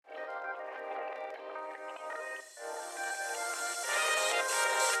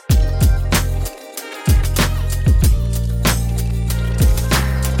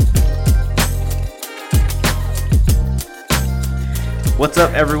What's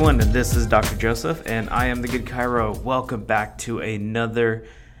up, everyone? This is Dr. Joseph, and I am the Good Chiro. Welcome back to another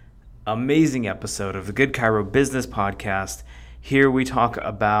amazing episode of the Good Chiro Business Podcast. Here we talk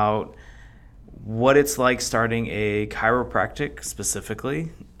about what it's like starting a chiropractic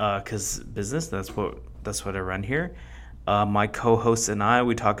specifically, because business, that's what I run here. My co-host and I,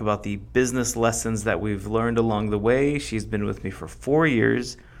 we talk about the business lessons that we've learned along the way. She's been with me for 4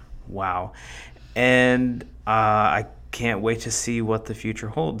 years. Wow. And I can't wait to see what the future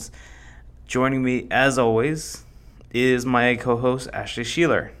holds. Joining me, as always, is my co-host, Ashley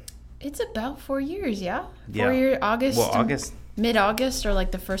Sheeler. It's about 4 years, yeah? 4 year August. Well, August. Mid-August or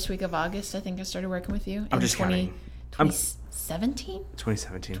like the first week of August, I think I started working with you. I'm just counting. 2017?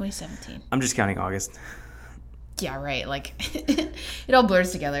 2017. 2017. I'm just counting August. Yeah, right. Like, it all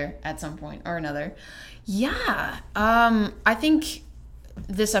blurs together at some point or another. Yeah. I think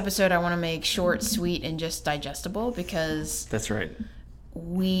this episode I want to make short, sweet, and just digestible because... That's right.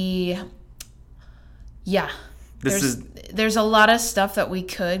 There's a lot of stuff that we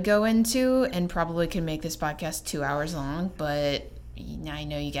could go into and probably could make this podcast 2 hours long, but I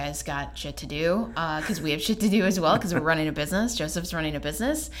know you guys got shit to do because we have shit to do as well because we're running a business. Joseph's running a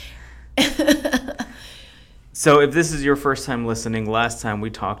business. So if this is your first time listening, last time we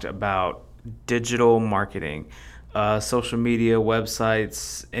talked about digital marketing, social media,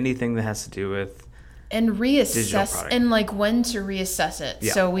 websites, anything that has to do with and reassess and like when to reassess it.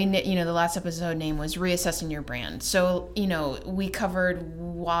 Yeah. So the last episode name was Reassessing Your Brand. So, we covered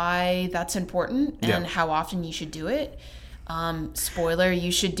why that's important and how often you should do it. Spoiler,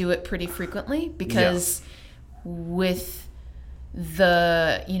 you should do it pretty frequently because with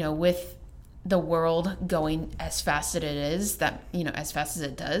the world going as fast as it is, as fast as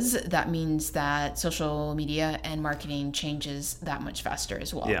it does, that means that social media and marketing changes that much faster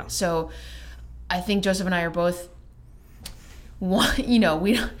as well. Yeah. So I think Joseph and I are both, we don't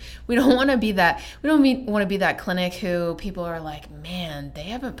want to be that clinic who people are like, man, they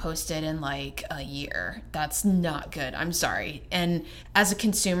haven't posted in like a year. That's not good. I'm sorry. And as a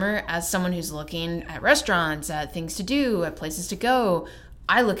consumer, as someone who's looking at restaurants, at things to do, at places to go,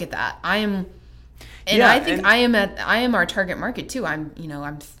 I look at that. I am our target market too. I'm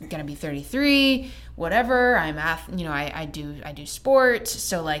gonna be 33, whatever. I do sports.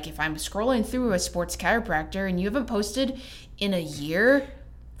 So like if I'm scrolling through a sports chiropractor and you haven't posted in a year,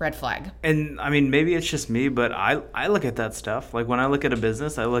 red flag. And I mean, maybe it's just me, but I look at that stuff. Like when I look at a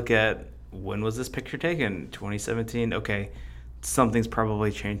business, I look at when was this picture taken? 2017. Okay, something's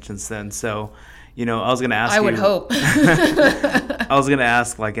probably changed since then. So, I was going to ask you. I would hope. I was going to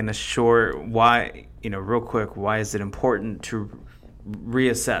ask, like, in a short, why, real quick, why is it important to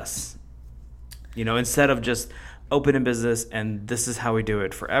reassess? Instead of just open a business and this is how we do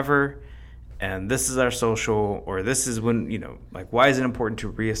it forever and this is our social, or this is when, why is it important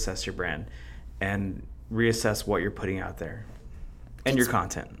to reassess your brand and reassess what you're putting out there and your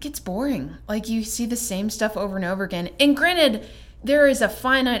content? It gets boring. Like, you see the same stuff over and over again. And granted, there is a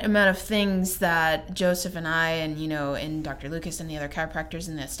finite amount of things that Joseph and I and Dr. Lucas and the other chiropractors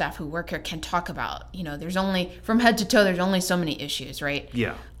and the staff who work here can talk about. There's only, from head to toe, there's only so many issues, right?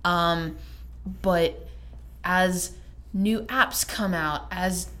 Yeah. But as new apps come out,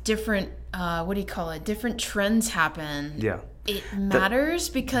 as different, different trends happen. Yeah. It matters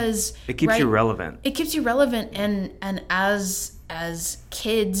because it keeps you relevant. It keeps you relevant, and as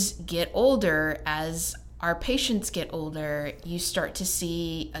kids get older, as our patients get older, you start to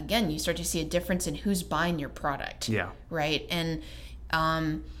see a difference in who's buying your product. Yeah. Right. And,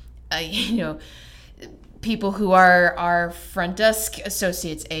 people who are our front desk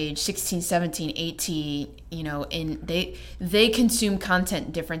associates age 16, 17, 18, and they consume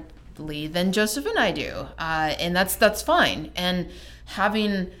content differently than Joseph and I do. And that's fine. And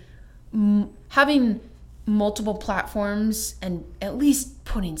having multiple platforms and at least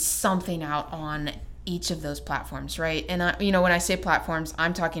putting something out on each of those platforms, right? And when I say platforms,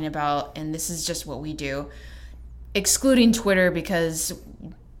 I'm talking about, and this is just what we do, excluding Twitter because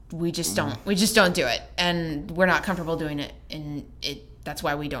we just don't do it, and we're not comfortable doing it, and that's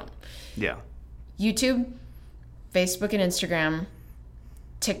why we don't. Yeah. YouTube, Facebook and Instagram,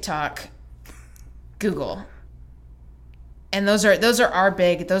 TikTok, Google. And those are our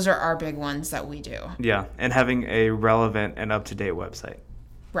big ones that we do. Yeah, and having a relevant and up-to-date website.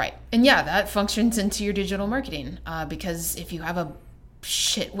 Right. And yeah, that functions into your digital marketing because if you have a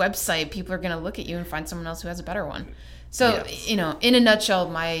shit website, people are going to look at you and find someone else who has a better one. So, yes. In a nutshell,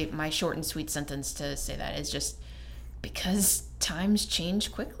 my short and sweet sentence to say that is just because times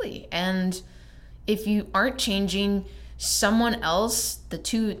change quickly. And if you aren't changing, someone else, the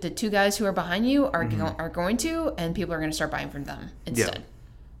two guys who are behind you are going to, and people are going to start buying from them instead.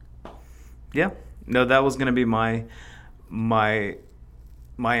 Yeah. No, that was going to be my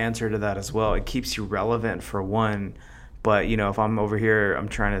answer to that as well. It keeps you relevant for one, but if I'm over here, I'm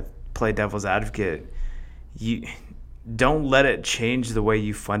trying to play devil's advocate. You don't let it change the way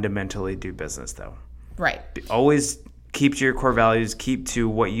you fundamentally do business, though. Right. Always keep to your core values, keep to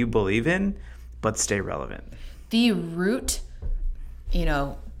what you believe in, but stay relevant. The root,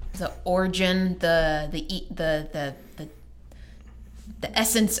 the origin, the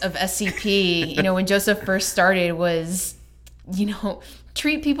essence of SCP, when Joseph first started was,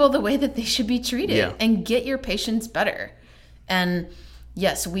 treat people the way that they should be treated and get your patients better. And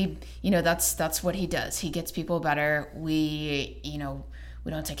yes, that's what he does. He gets people better. We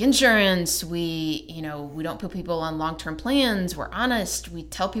don't take insurance. We don't put people on long-term plans. We're honest. We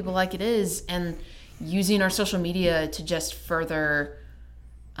tell people like it is. And using our social media to just further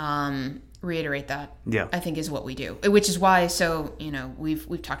reiterate that, I think is what we do. Which is why,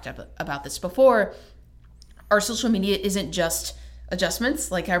 we've talked about this before. Our social media isn't just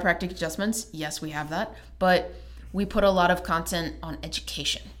adjustments, like chiropractic adjustments. Yes, we have that. But we put a lot of content on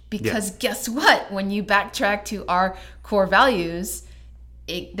education. Because guess what? When you backtrack to our core values,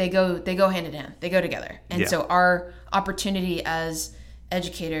 they go hand in hand. They go together. And so our opportunity as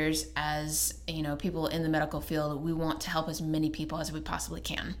educators, as people in the medical field, we want to help as many people as we possibly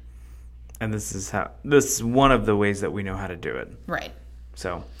can. And this is one of the ways that we know how to do it. Right.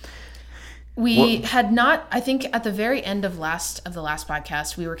 So we had not, I think at the very end of the last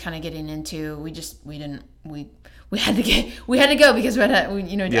podcast, we were kind of getting into, we had to go because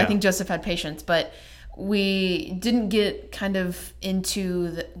I think Joseph had patience, but we didn't get kind of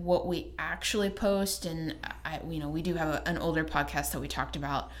into what we actually post. And we do have an older podcast that we talked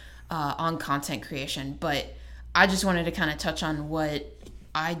about on content creation, but I just wanted to kind of touch on what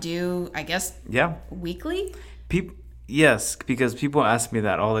I do, I guess, weekly. Yes, because people ask me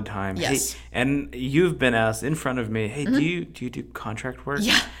that all the time. Yes. Hey, and you've been asked in front of me, hey, do you do contract work?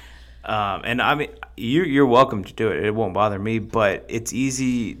 Yeah. And I mean, you're welcome to do it. It won't bother me, but it's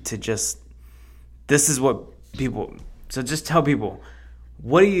easy to just, this is what people, so just tell people,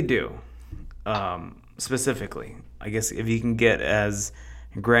 what do you do specifically? I guess if you can get as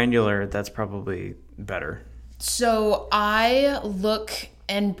granular, that's probably better. So I look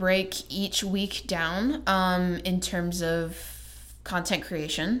and break each week down in terms of content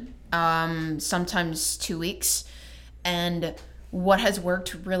creation, sometimes 2 weeks. And what has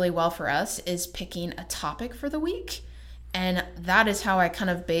worked really well for us is picking a topic for the week. And that is how I kind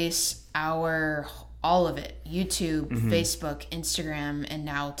of base all of it, YouTube, Facebook, Instagram, and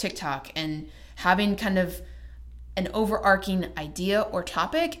now TikTok, and having kind of an overarching idea or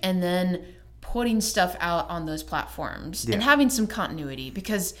topic, and then putting stuff out on those platforms and having some continuity.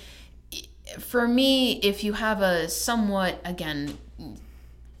 Because for me, if you have a somewhat, again,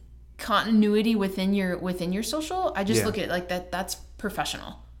 continuity within your social, I just look at it like that's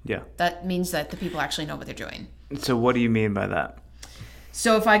professional. Yeah. That means that the people actually know what they're doing. So what do you mean by that?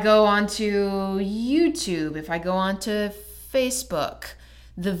 So if I go onto YouTube, if I go onto Facebook,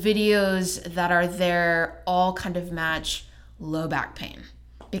 the videos that are there all kind of match low back pain,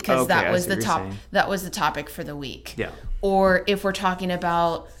 because that was the topic for the week. Yeah. Or if we're talking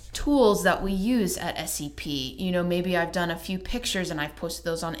about tools that we use at SCP, maybe I've done a few pictures and I've posted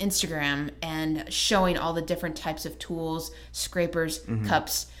those on Instagram and showing all the different types of tools, scrapers,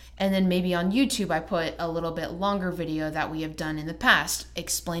 cups. And then maybe on YouTube, I put a little bit longer video that we have done in the past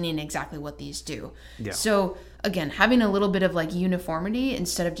explaining exactly what these do. Yeah. So again, having a little bit of like uniformity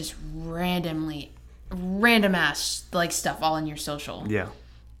instead of just random ass like stuff all in your social. Yeah.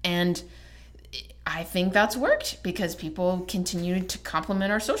 And I think that's worked because people continue to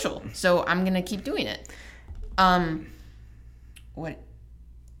compliment our social. So I'm going to keep doing it.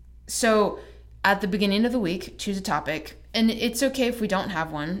 So at the beginning of the week, choose a topic. And it's okay if we don't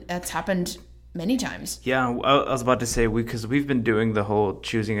have one. That's happened many times. Yeah, I was about to say, because we've been doing the whole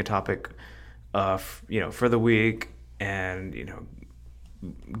choosing a topic, for the week, and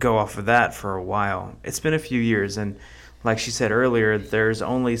go off of that for a while. It's been a few years, and like she said earlier, there's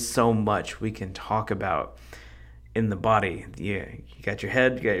only so much we can talk about in the body. Yeah, you got your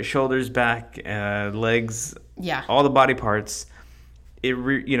head, you got your shoulders, back, legs, all the body parts.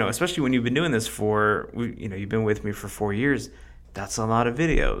 Especially when you've been doing this you've been with me for 4 years, that's a lot of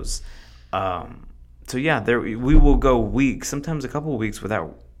videos. We will go weeks, sometimes a couple of weeks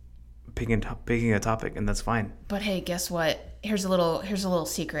without picking a topic, and that's fine. But hey, guess what? Here's a little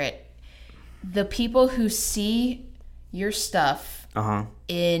secret. The people who see your stuff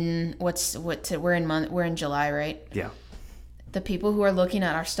in we're in July, right? Yeah. the people who are looking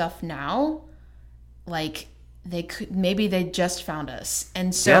at our stuff now, like maybe they just found us.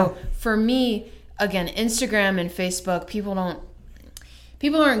 And so for me, again, Instagram and Facebook, people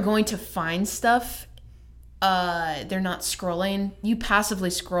aren't going to find stuff. They're not scrolling. You passively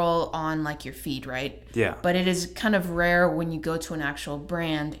scroll on like your feed, right? Yeah. But it is kind of rare when you go to an actual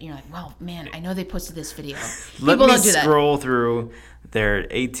brand. You're like, well, man, I know they posted this video. Let me scroll through their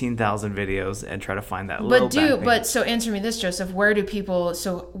 18,000 videos and try to find that little thing. But so answer me this, Joseph. Where do people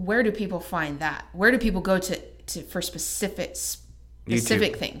find that? Where do people go to for specific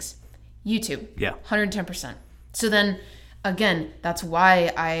things? YouTube. Yeah. 110%. So then, again, that's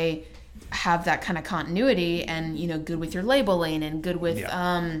why I have that kind of continuity and, good with your labeling and good with,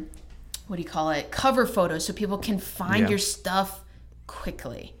 cover photos so people can find your stuff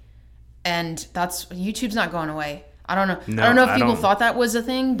quickly. And YouTube's not going away. I don't know. I don't know if people thought that was a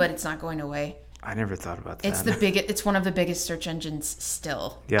thing, but it's not going away. I never thought about that. It's one of the biggest search engines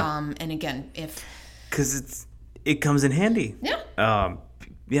still. Yeah. And again, because it comes in handy.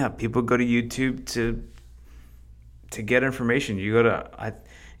 Yeah. People go to YouTube to get information. You go to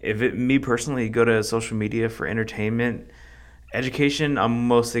me personally, you go to social media for entertainment, education. I'm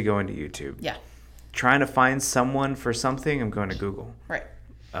mostly going to YouTube. Yeah. Trying to find someone for something, I'm going to Google. Right.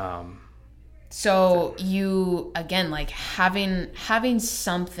 So you, again, like having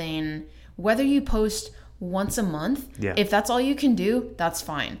something, whether you post once a month, if that's all you can do, that's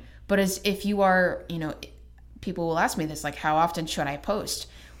fine. But if you are, people will ask me this, like, how often should I post?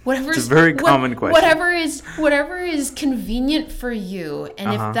 It's a very common question. Whatever is convenient for you.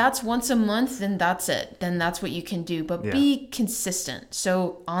 And if that's once a month, then that's it. Then that's what you can do. But be consistent.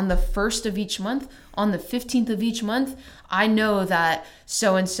 So on the 1st of each month, on the 15th of each month, I know that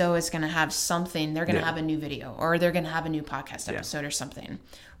so-and-so is going to have something. They're going to have a new video, or they're going to have a new podcast episode or something,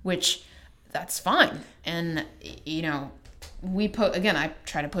 which that's fine. And, again, I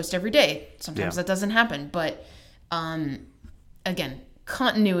try to post every day. Sometimes that doesn't happen. But, again,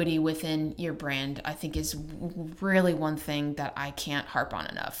 continuity within your brand, I think, is really one thing that I can't harp on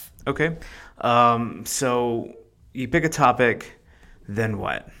enough. Okay. So you pick a topic, then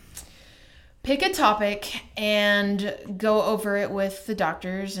what? Pick a topic and go over it with the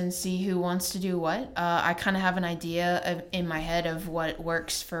doctors and see who wants to do what. I kind of have an idea in my head of what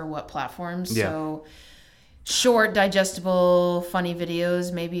works for what platforms. Yeah. So short, digestible, funny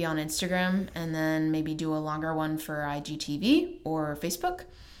videos maybe on Instagram, and then maybe do a longer one for IGTV or Facebook.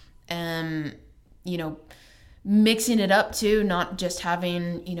 Mixing it up too, not just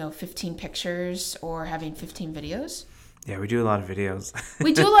having, 15 pictures or having 15 videos. Yeah, we do a lot of videos.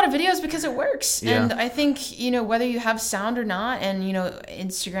 We do a lot of videos because it works. Yeah. And I think, whether you have sound or not, and,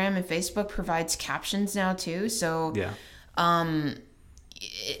 Instagram and Facebook provides captions now too. So, I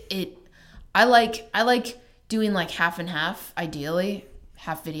like doing like half and half, ideally,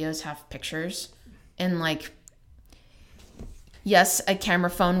 half videos, half pictures. And like, yes, a camera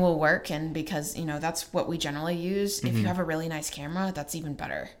phone will work, and because, that's what we generally use. Mm-hmm. If you have a really nice camera, that's even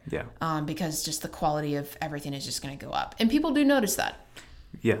better. Yeah. Because just the quality of everything is just going to go up. And people do notice that.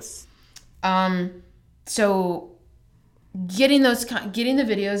 Yes. So getting the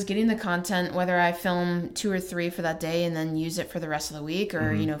videos, getting the content, whether I film 2 or 3 for that day and then use it for the rest of the week,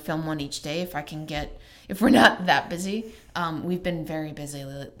 or, film one each day if we're not that busy. We've been very busy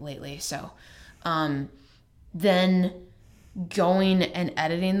lately. So, then going and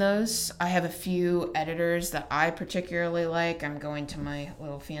editing those. I have a few editors that I particularly like. I'm going to my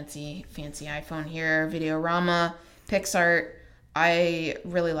little fancy iPhone here, Videorama, PixArt. I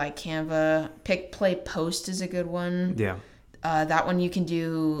really like Canva. Pick, Play, Post is a good one. Yeah. That one you can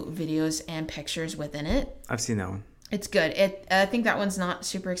do videos and pictures within it. I've seen that one. It's good. I think that one's not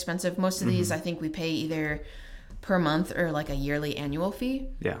super expensive. Most of these, I think we pay either per month or like a yearly annual fee.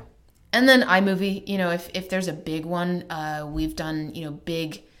 Yeah. And then iMovie, if there's a big one, we've done,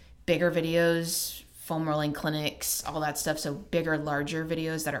 bigger videos, foam rolling clinics, all that stuff. So bigger, larger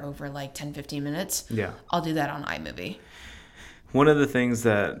videos that are over like 10, 15 minutes. Yeah. I'll do that on iMovie. One of the things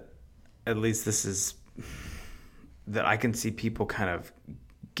that, at least that I can see people kind of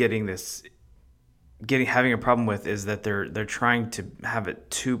having a problem with is that they're trying to have it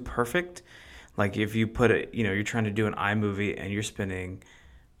too perfect. Like if you put it, you're trying to do an iMovie and you're spending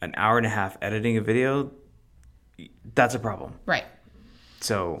an hour and a half editing a video, that's a problem. Right.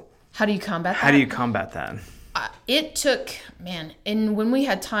 So how do you combat that? It took, and when we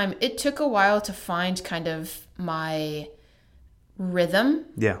had time, it took a while to find kind of my rhythm.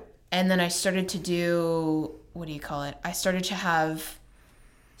 Yeah. And then I started to do, I started to have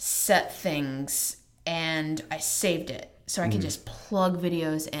set things, and I saved it. so I could just plug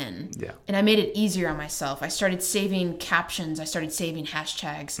videos in. Yeah. And I made it easier on myself. I started saving captions. I started saving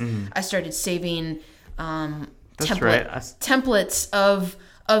hashtags. I started saving templates of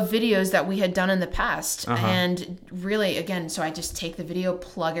videos that we had done in the past. And really, again, so I just take the video,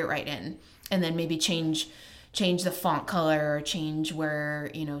 plug it right in, and then maybe change the font color or change where,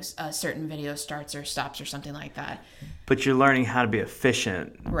 a certain video starts or stops or something like that. But you're learning how to be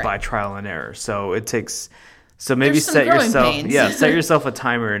efficient by trial and error. So it takes, so maybe set yourself a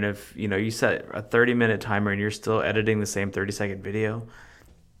timer. And if, you set a 30-minute timer and you're still editing the same 30-second video,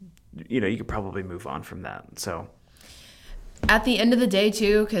 you could probably move on from that. So at the end of the day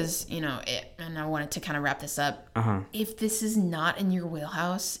too, because, and I wanted to kind of wrap this up. If this is not in your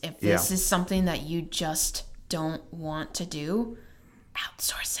wheelhouse, if this is something that you just don't want to do,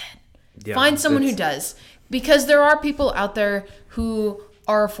 outsource it. Yeah, find someone who does, because there are people out there who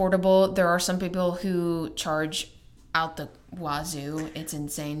are affordable. There are some people who charge out the wazoo. It's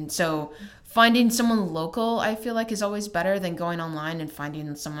insane. So finding someone local, I feel like, is always better than going online and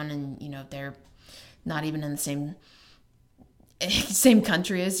finding someone and they're not even in the same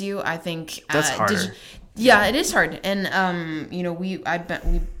country as you. I think that's harder. It is hard. And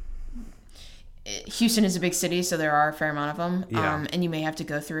Houston is a big city, so there are a fair amount of them. And you may have to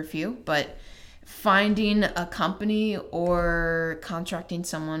go through a few, but finding a company or contracting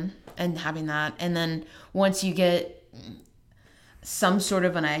someone and having that, and then once you get some sort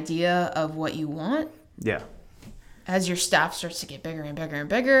of an idea of what you want, as your staff starts to get bigger and bigger and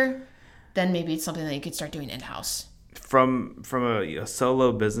bigger, then maybe it's something that you could start doing in-house. From a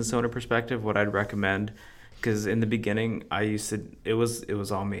solo business owner perspective, what I'd recommend, because in the beginning it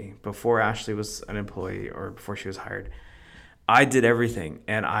was all me. Before Ashley was an employee or before she was hired, I did everything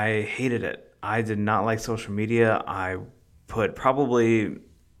and I hated it. I did not like social media. I put probably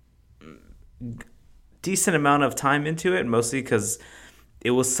decent amount of time into it, mostly because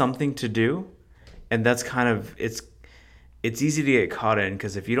it was something to do. And that's kind of, it's easy to get caught in,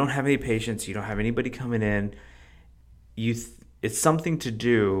 because if you don't have any patience, you don't have anybody coming in, it's something to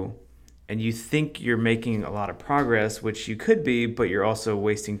do, and you think you're making a lot of progress, which you could be, but you're also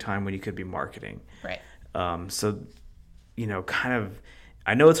wasting time when you could be marketing. Right. So, kind of,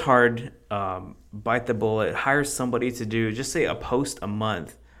 I know it's hard. Bite the bullet. Hire somebody to do, just say, a post a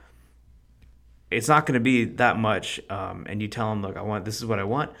month. It's not going to be that much. And you tell them, look, this is what I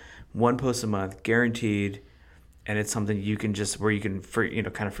want. One post a month, guaranteed. And it's something you can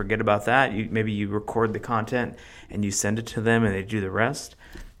kind of forget about that. Maybe you record the content and you send it to them and they do the rest.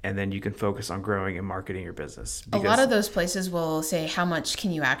 And then you can focus on growing and marketing your business. A lot of those places will say, how much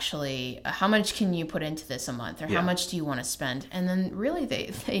can you put into this a month? Or how much do you want to spend? And then really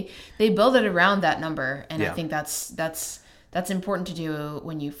they build it around that number. And I think that's important to do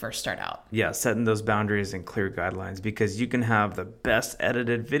when you first start out. Yeah, setting those boundaries and clear guidelines, because you can have the best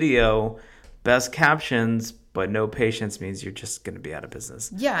edited video, best captions, but no patience means you're just going to be out of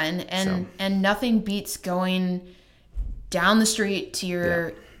business. Yeah, and nothing beats going down the street to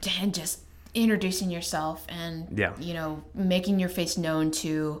your and just introducing yourself and making your face known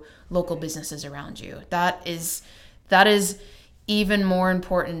to local businesses around you. That is even more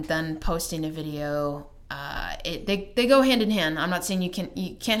important than posting a video. They go hand in hand. I'm not saying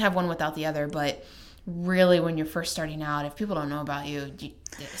you can't have one without the other, but really when you're first starting out, if people don't know about you,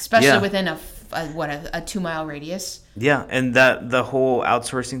 especially within a 2-mile radius. Yeah, and that the whole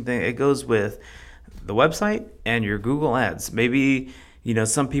outsourcing thing, it goes with the website and your Google Ads. Maybe,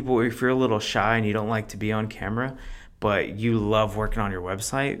 some people, if you're a little shy and you don't like to be on camera, but you love working on your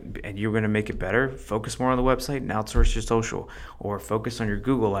website and you're going to make it better, focus more on the website and outsource your social, or focus on your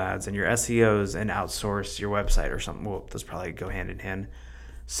Google Ads and your SEOs and outsource your website or something. Well, those probably go hand in hand.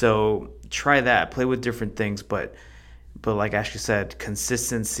 So try that, play with different things, but like Ashley said,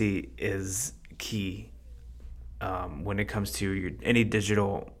 consistency is key when it comes to any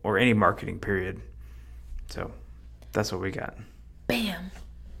digital or any marketing period. So that's what we got. Bam.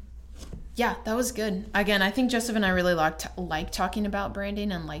 Yeah, that was good. Again, I think Joseph and I really like talking about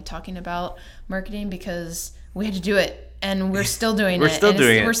branding and like talking about marketing, because we had to do it and we're still doing it. We're still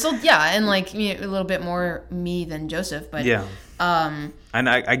doing it. We're still, and like a little bit more me than Joseph, but and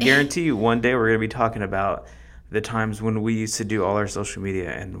I guarantee you one day we're going to be talking about the times when we used to do all our social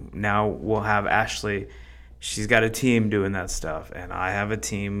media, and now we'll have Ashley. She's got a team doing that stuff, and I have a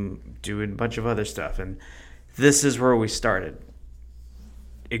team doing a bunch of other stuff, and this is where we started.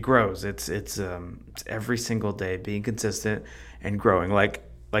 It grows. It's every single day being consistent and growing. Like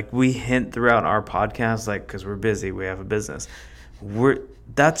we hint throughout our podcast, because we're busy, we have a business.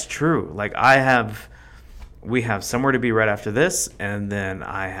 That's true. Like we have somewhere to be right after this, and then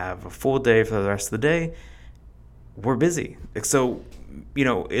I have a full day for the rest of the day. we're busy. So,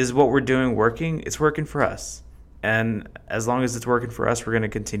 is what we're doing working? It's working for us. And as long as it's working for us, we're going to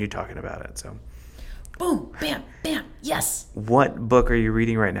continue talking about it. So, boom, bam, bam, yes. What book are you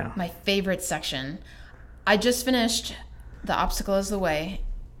reading right now? My favorite section. I just finished The Obstacle is the Way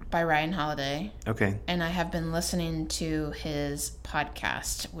by Ryan Holiday. Okay. And I have been listening to his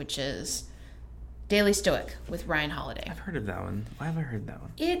podcast, which is Daily Stoic with Ryan Holiday. I've heard of that one. Why have I heard that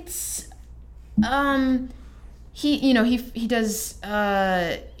one? It's he does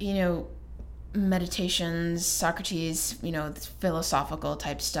meditations, Socrates, philosophical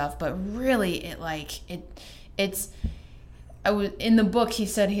type stuff, but really it's in the book he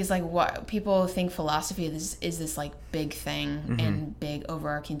said, he's like, what people think philosophy is this like big thing and big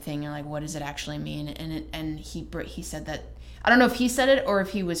overarching thing, and like what does it actually mean? And he said that, I don't know if he said it or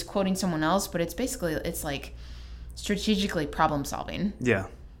if he was quoting someone else, but it's basically, it's like strategically problem solving. Yeah.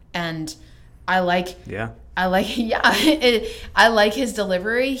 And I like his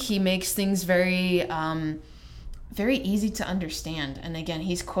delivery. He makes things very very easy to understand. And again,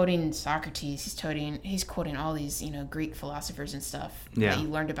 he's quoting Socrates, he's quoting all these, Greek philosophers and stuff that you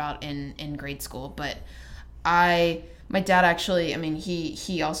learned about in grade school. But my dad actually,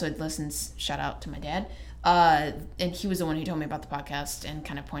 he also listens, shout out to my dad. And he was the one who told me about the podcast and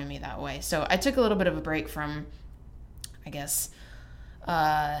kind of pointed me that way. So I took a little bit of a break from, I guess,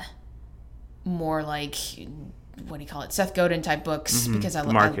 more like, what do you call it, Seth Godin type books, because I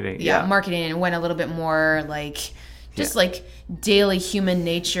love marketing. Marketing, and went a little bit more like just like daily human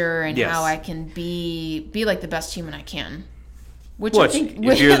nature and how I can be like the best human I can. Which I think,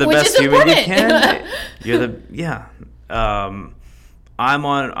 if you're the best human you can, you're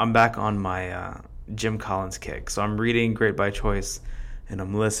I'm back on my Jim Collins kick. So I'm reading Great by Choice and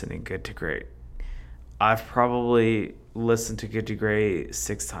I'm listening Good to Great. I've probably listened to Good to Great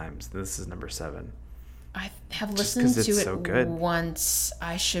 6 times. This is number 7. I have listened to it so good. Once.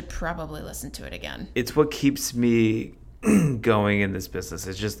 I should probably listen to it again. It's what keeps me going in this business.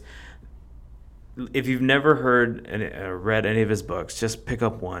 It's just, if you've never heard and read any of his books, just pick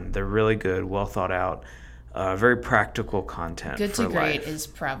up one. They're really good, well thought out, very practical content. Good to for Great life. is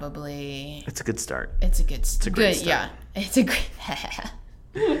probably... It's a good start. It's a great start. Yeah. It's a great...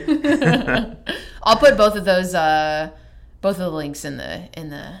 I'll put both of those... both of the links in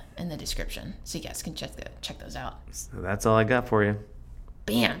the description, so you guys can check those out. So that's all I got for you.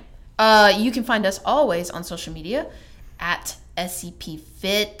 Bam. You can find us always on social media at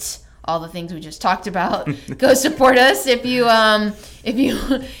SCPFit. All the things we just talked about. Go support us if you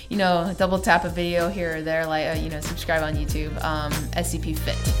double tap a video here or there, like subscribe on YouTube.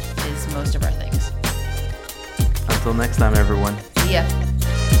 SCPFit is most of our things. Until next time, everyone. See ya.